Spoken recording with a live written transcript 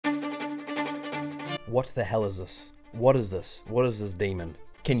What the hell is this? What is this? What is this demon?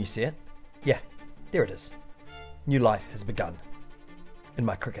 Can you see it? Yeah, there it is. New life has begun in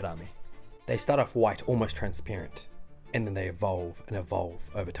my cricket army. They start off white, almost transparent, and then they evolve and evolve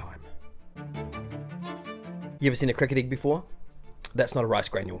over time. You ever seen a cricket egg before? That's not a rice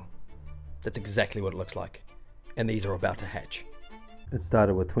granule. That's exactly what it looks like. And these are about to hatch. It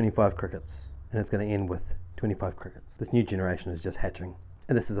started with 25 crickets, and it's going to end with 25 crickets. This new generation is just hatching.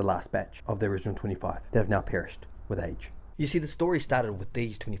 And this is the last batch of the original 25 that have now perished with age. You see, the story started with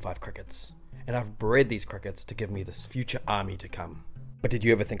these 25 crickets, and I've bred these crickets to give me this future army to come. But did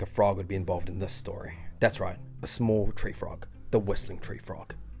you ever think a frog would be involved in this story? That's right, a small tree frog, the whistling tree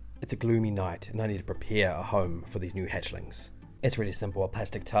frog. It's a gloomy night, and I need to prepare a home for these new hatchlings. It's really simple: a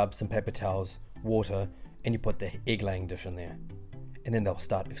plastic tub, some paper towels, water, and you put the egg laying dish in there. And then they'll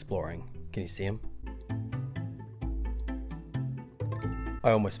start exploring. Can you see them? I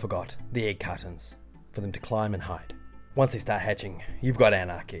almost forgot the egg cartons for them to climb and hide. Once they start hatching, you've got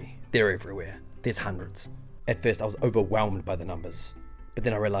anarchy. They're everywhere. There's hundreds. At first I was overwhelmed by the numbers, but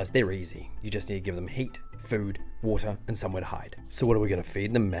then I realized they're easy. You just need to give them heat, food, water, and somewhere to hide. So what are we going to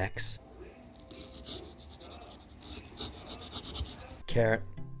feed them, Max? Carrot,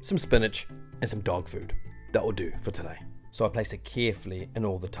 some spinach, and some dog food. That will do for today. So I place it carefully in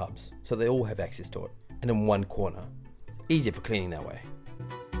all the tubs, so they all have access to it, and in one corner. It's easier for cleaning that way.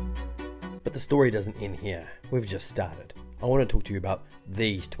 But the story doesn't end here. We've just started. I want to talk to you about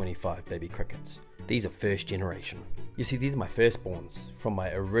these 25 baby crickets. These are first generation. You see, these are my firstborns from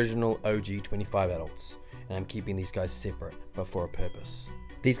my original OG 25 adults, and I'm keeping these guys separate, but for a purpose.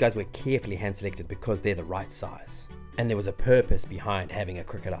 These guys were carefully hand selected because they're the right size. And there was a purpose behind having a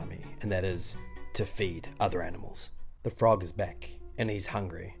cricket army, and that is to feed other animals. The frog is back, and he's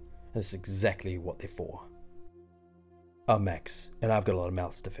hungry, and this is exactly what they're for. I'm Max, and I've got a lot of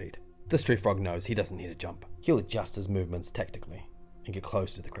mouths to feed. This tree frog knows he doesn't need to jump. He'll adjust his movements tactically and get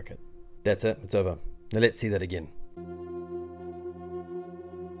close to the cricket. That's it, it's over. Now let's see that again.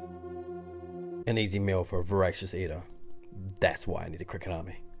 An easy meal for a voracious eater. That's why I need a cricket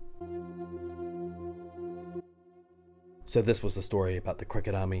army. So this was the story about the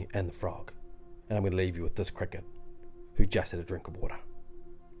cricket army and the frog. And I'm going to leave you with this cricket, who just had a drink of water.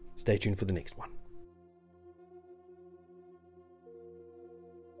 Stay tuned for the next one.